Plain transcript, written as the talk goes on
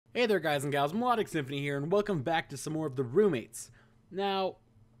Hey there guys and gals, Melodic Symphony here, and welcome back to some more of the Roommates. Now,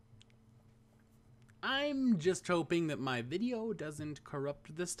 I'm just hoping that my video doesn't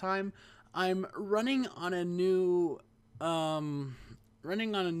corrupt this time. I'm running on a new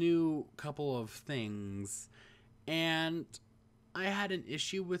couple of things, and I had an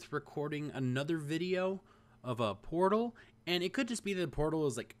issue with recording another video of a Portal, and it could just be that Portal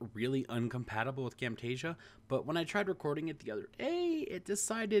is like really uncompatible with Camtasia, but when I tried recording it the other day, it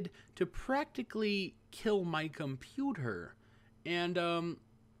decided to practically kill my computer. And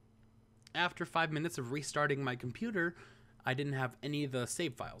after 5 minutes of restarting my computer, I didn't have any of the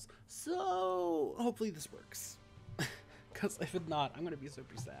save files. So hopefully this works. Because if it's not, I'm going to be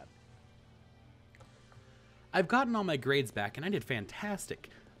super sad. I've gotten all my grades back and I did fantastic.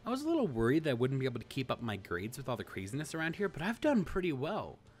 I was a little worried that I wouldn't be able to keep up my grades with all the craziness around here, but I've done pretty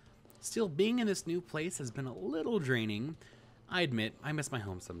well. Still, being in this new place has been a little draining. I admit, I miss my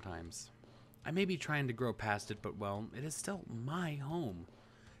home sometimes. I may be trying to grow past it, but well, it is still my home.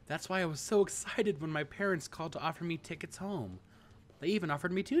 That's why I was so excited when my parents called to offer me tickets home. They even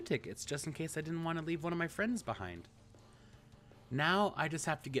offered me 2 tickets, just in case I didn't want to leave one of my friends behind. Now, I just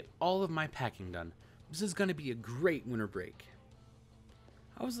have to get all of my packing done. This is going to be a great winter break.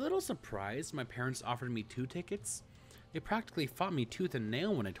 I was a little surprised my parents offered me 2 tickets. They practically fought me tooth and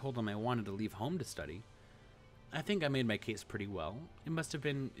nail when I told them I wanted to leave home to study. I think I made my case pretty well. It must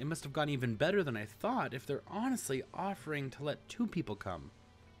have gone even better than I thought if they're honestly offering to let 2 people come.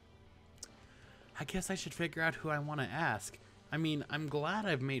 I guess I should figure out who I want to ask. I mean, I'm glad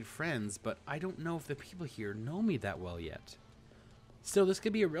I've made friends, but I don't know if the people here know me that well yet. Still, this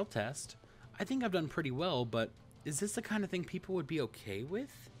could be a real test. I think I've done pretty well, but is this the kind of thing people would be okay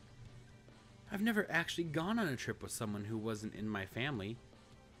with? I've never actually gone on a trip with someone who wasn't in my family.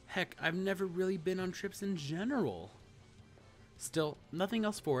 Heck, I've never really been on trips in general. Still, nothing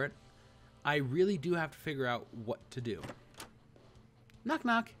else for it. I really do have to figure out what to do. Knock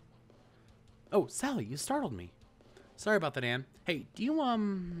knock. Oh, Sally, you startled me. Sorry about that, Anne. Hey, do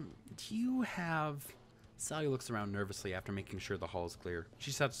you have... Sally looks around nervously after making sure the hall is clear.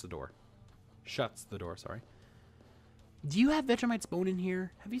 She shuts the door, sorry. Do you have Vegemite's bone in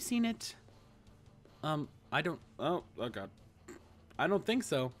here? Have you seen it? I don't... Oh God. I don't think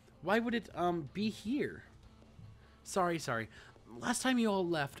so. Why would it, be here? Sorry. Last time you all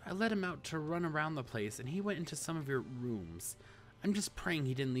left, I let him out to run around the place, and he went into some of your rooms. I'm just praying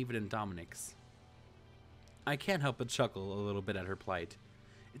he didn't leave it in Dominic's. I can't help but chuckle a little bit at her plight.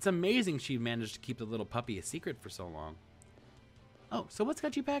 It's amazing she managed to keep the little puppy a secret for so long. Oh, so what's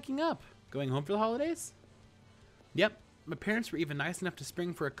got you packing up? Going home for the holidays? Yep, my parents were even nice enough to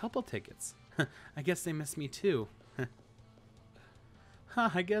spring for a couple tickets. I guess they miss me too. Huh,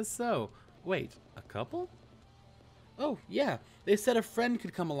 I guess so. Wait, a couple? Oh, yeah, they said a friend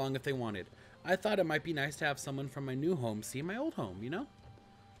could come along if they wanted. I thought it might be nice to have someone from my new home see my old home, you know?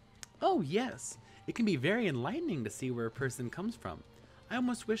 Oh, yes. It can be very enlightening to see where a person comes from. I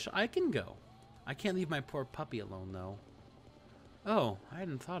almost wish I can go. I can't leave my poor puppy alone, though. Oh, I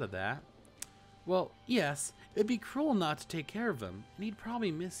hadn't thought of that. Well, yes, it'd be cruel not to take care of him, and he'd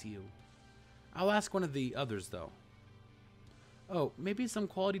probably miss you. I'll ask one of the others, though. Oh, maybe some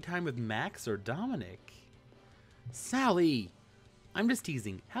quality time with Max or Dominic. Sally! I'm just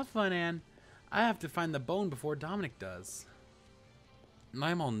teasing. Have fun, Anne. I have to find the bone before Dominic does.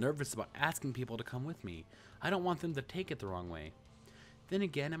 I'm all nervous about asking people to come with me. I don't want them to take it the wrong way. Then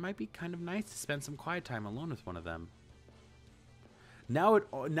again, it might be kind of nice to spend some quiet time alone with one of them. Now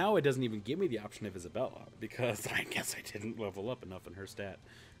it doesn't even give me the option of Isabella, because I guess I didn't level up enough in her stat.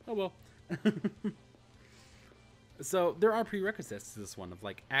 Oh well. So there are prerequisites to this one of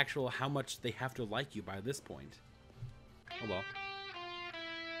like actual how much they have to like you by this point. Oh well.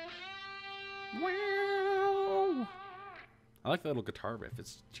 Wow. I like that little guitar riff.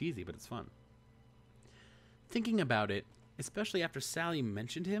 It's cheesy, but it's fun. Thinking about it, especially after Sally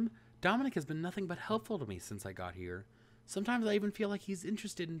mentioned him, Dominic has been nothing but helpful to me since I got here. Sometimes I even feel like he's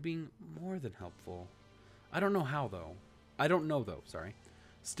interested in being more than helpful. I don't know how, though. I don't know, though, sorry.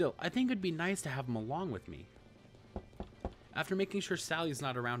 Still, I think it'd be nice to have him along with me. After making sure Sally's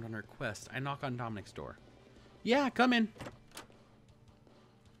not around on her quest, I knock on Dominic's door. Yeah, come in.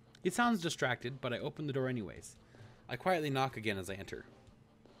 He sounds distracted, but I open the door anyways. I quietly knock again as I enter.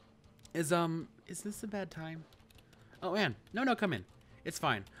 Is this a bad time? Oh, Anne. No, come in. It's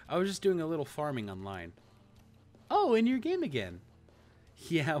fine. I was just doing a little farming online. Oh, in your game again.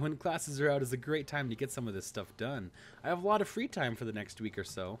 Yeah, when classes are out is a great time to get some of this stuff done. I have a lot of free time for the next week or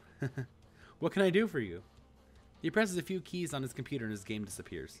so. What can I do for you? He presses a few keys on his computer and his game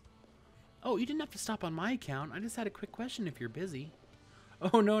disappears. Oh, you didn't have to stop on my account. I just had a quick question if you're busy.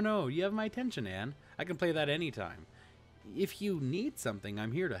 Oh, no, no. You have my attention, Anne. I can play that anytime. If you need something,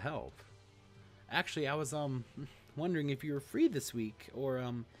 I'm here to help. Actually, I was, wondering if you were free this week, or,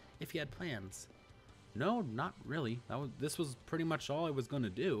 if you had plans. No, not really. This was pretty much all I was going to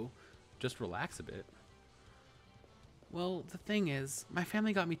do. Just relax a bit. Well, the thing is, my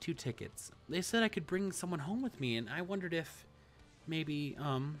family got me 2 tickets. They said I could bring someone home with me, and I wondered if, maybe,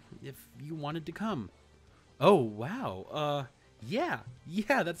 if you wanted to come. Oh, wow. Yeah,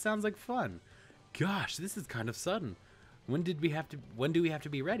 that sounds like fun. Gosh, this is kind of sudden. When do we have to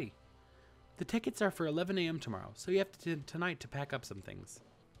be ready? The tickets are for 11 a.m. tomorrow, so you have to tonight to pack up some things.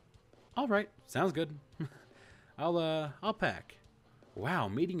 All right, sounds good. I'll pack. Wow,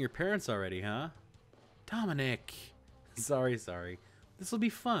 meeting your parents already, huh? Dominic. Sorry. This will be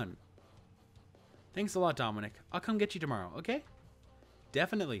fun. Thanks a lot, Dominic. I'll come get you tomorrow, okay?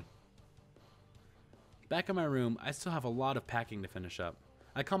 Definitely. Back in my room, I still have a lot of packing to finish up.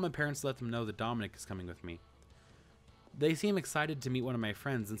 I call my parents to let them know that Dominic is coming with me. They seem excited to meet one of my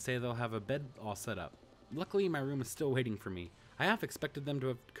friends and say they'll have a bed all set up. Luckily, my room is still waiting for me. I half expected them to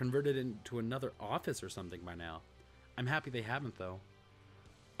have converted it into another office or something by now. I'm happy they haven't, though.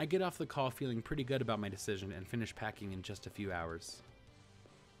 I get off the call feeling pretty good about my decision and finish packing in just a few hours.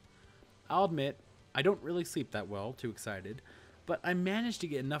 I'll admit, I don't really sleep that well, too excited, but I managed to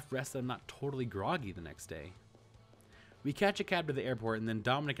get enough rest that I'm not totally groggy the next day. We catch a cab to the airport, and then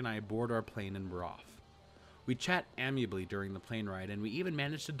Dominic and I board our plane and we're off. We chat amiably during the plane ride, and we even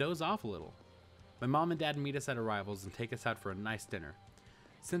manage to doze off a little. My mom and dad meet us at arrivals and take us out for a nice dinner.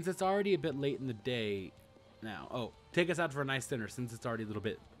 Since it's already a bit late in the day now. Take us out for a nice dinner since it's already a little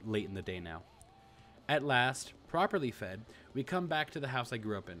bit late in the day now. At last, properly fed, we come back to the house I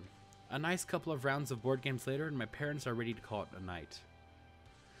grew up in. A nice couple of rounds of board games later, and my parents are ready to call it a night.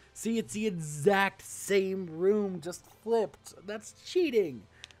 See, it's the exact same room, just flipped. That's cheating.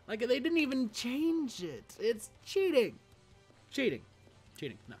 Like, they didn't even change it. It's cheating. Cheating,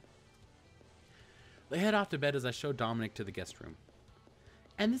 no. They head off to bed as I show Dominic to the guest room.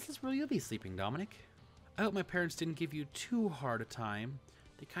 And this is where you'll be sleeping, Dominic. I hope my parents didn't give you too hard a time.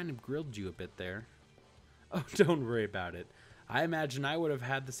 They kind of grilled you a bit there. Oh, don't worry about it. I imagine I would have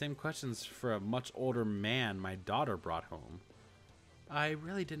had the same questions for a much older man my daughter brought home. I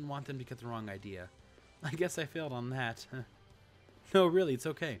really didn't want them to get the wrong idea. I guess I failed on that. No, really, it's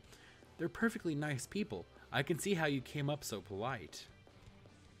okay. They're perfectly nice people. I can see how you came up so polite.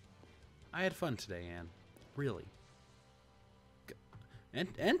 I had fun today, Anne. Really.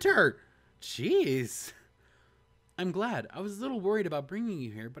 Enter! Jeez. I'm glad. I was a little worried about bringing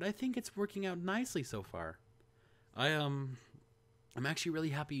you here, but I think it's working out nicely so far. I'm actually really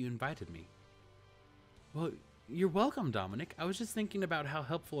happy you invited me. Well, you're welcome, Dominic. I was just thinking about how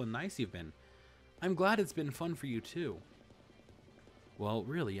helpful and nice you've been. I'm glad it's been fun for you, too. Well,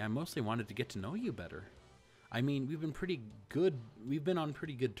 really, I mostly wanted to get to know you better. I mean, we've been on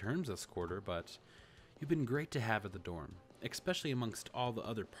pretty good terms this quarter, but you've been great to have at the dorm, especially amongst all the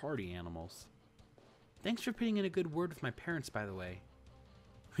other party animals. Thanks for putting in a good word with my parents, by the way.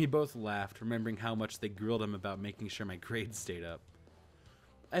 We both laughed, remembering how much they grilled him about making sure my grades stayed up.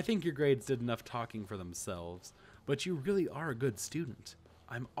 I think your grades did enough talking for themselves, but you really are a good student.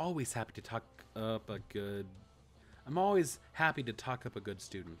 I'm always happy to talk up a good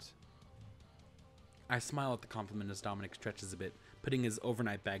student. I smile at the compliment as Dominic stretches a bit, putting his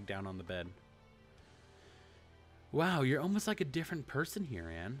overnight bag down on the bed. Wow, you're almost like a different person here,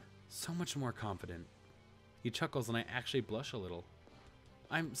 Anne. So much more confident. He chuckles and I actually blush a little.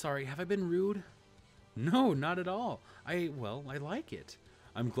 I'm sorry, have I been rude? No, not at all. I like it.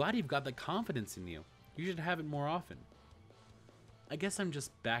 I'm glad you've got the confidence in you. You should have it more often. I guess I'm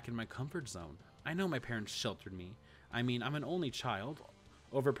just back in my comfort zone. I know my parents sheltered me. I mean, I'm an only child.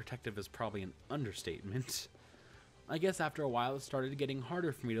 Overprotective is probably an understatement. I guess after a while it started getting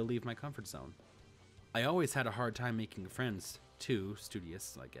harder for me to leave my comfort zone. I always had a hard time making friends, too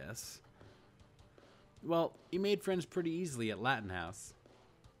studious, I guess. Well, you made friends pretty easily at Latin House.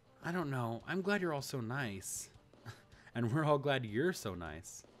 I don't know, I'm glad you're all so nice. And we're all glad you're so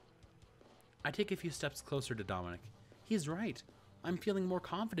nice. I take a few steps closer to Dominic. He's right. I'm feeling more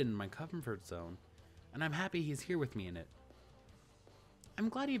confident in my comfort zone, and I'm happy he's here with me in it. I'm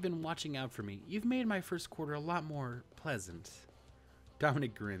glad you've been watching out for me. You've made my first quarter a lot more pleasant.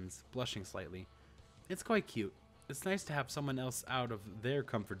 Dominic grins, blushing slightly. It's quite cute. It's nice to have someone else out of their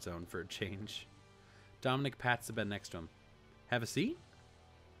comfort zone for a change. Dominic pats the bed next to him. Have a seat?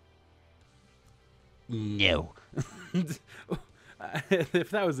 No.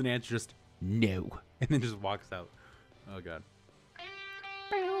 If that was an answer, just no. And then just walks out. Oh, God.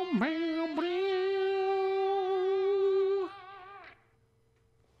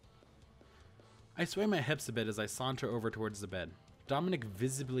 I sway my hips a bit as I saunter over towards the bed. Dominic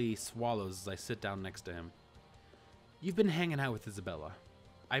visibly swallows as I sit down next to him. You've been hanging out with Isabella.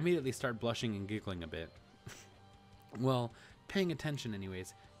 I immediately start blushing and giggling a bit. Well, paying attention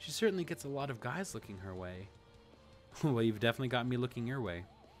anyways. She certainly gets a lot of guys looking her way. Well, you've definitely got me looking your way.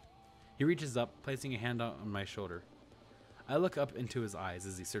 He reaches up, placing a hand on my shoulder. I look up into his eyes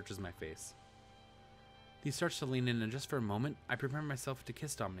as he searches my face. He starts to lean in, and just for a moment, I prepare myself to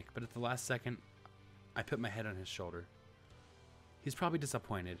kiss Dominic, but at the last second, I put my head on his shoulder. He's probably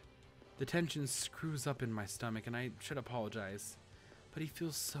disappointed. The tension screws up in my stomach, and I should apologize. But he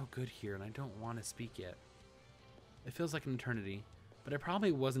feels so good here, and I don't want to speak yet. It feels like an eternity, but it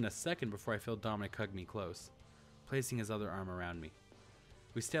probably wasn't a second before I felt Dominic hug me close, placing his other arm around me.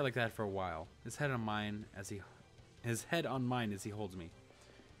 We stay like that for a while, his head on mine as he holds me.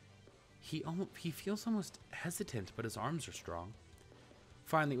 He feels almost hesitant, but his arms are strong.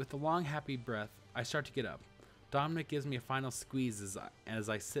 Finally, with a long, happy breath, I start to get up. Dominic gives me a final squeeze as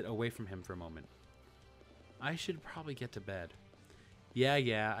I sit away from him for a moment. I should probably get to bed.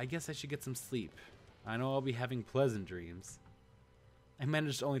 Yeah, I guess I should get some sleep. I know I'll be having pleasant dreams. I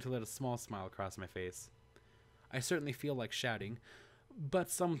managed only to let a small smile cross my face. I certainly feel like shouting, but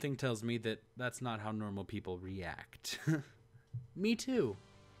something tells me that that's not how normal people react. Me too.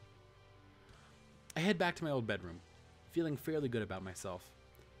 I head back to my old bedroom, feeling fairly good about myself.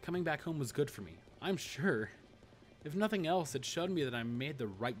 Coming back home was good for me, I'm sure. If nothing else, it showed me that I made the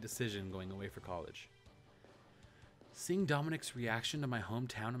right decision going away for college. Seeing Dominic's reaction to my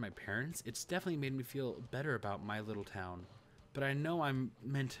hometown and my parents, it's definitely made me feel better about my little town. But I know I'm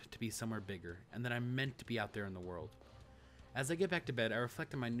meant to be somewhere bigger, and that I'm meant to be out there in the world. As I get back to bed, I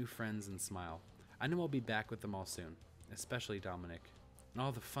reflect on my new friends and smile. I know I'll be back with them all soon, especially Dominic, and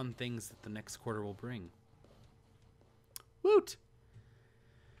all the fun things that the next quarter will bring. Woot!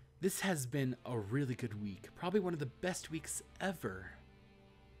 This has been a really good week, probably one of the best weeks ever.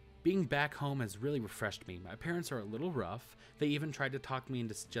 Being back home has really refreshed me. My parents are a little rough. They even tried to talk me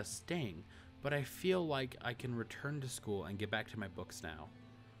into just staying, but I feel like I can return to school and get back to my books now.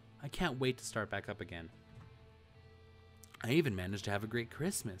 I can't wait to start back up again. I even managed to have a great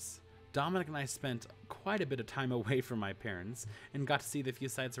Christmas. Dominic and I spent quite a bit of time away from my parents and got to see the few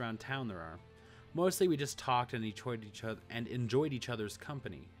sights around town there are. Mostly we just talked and enjoyed each other's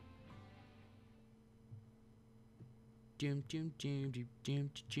company. Okay.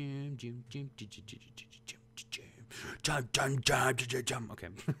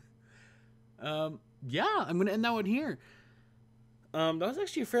 Yeah, I'm gonna end that one here. That was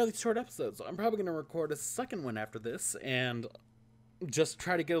actually a fairly short episode, so I'm probably gonna record a second one after this and just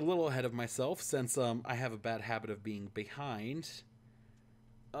try to get a little ahead of myself since I have a bad habit of being behind.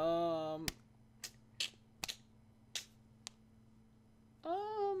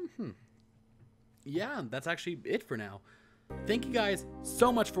 Yeah, that's actually it for now. Thank you guys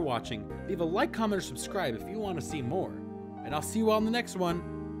so much for watching. Leave a like, comment, or subscribe if you want to see more. And I'll see you all in the next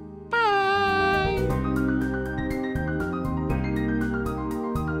one. Bye!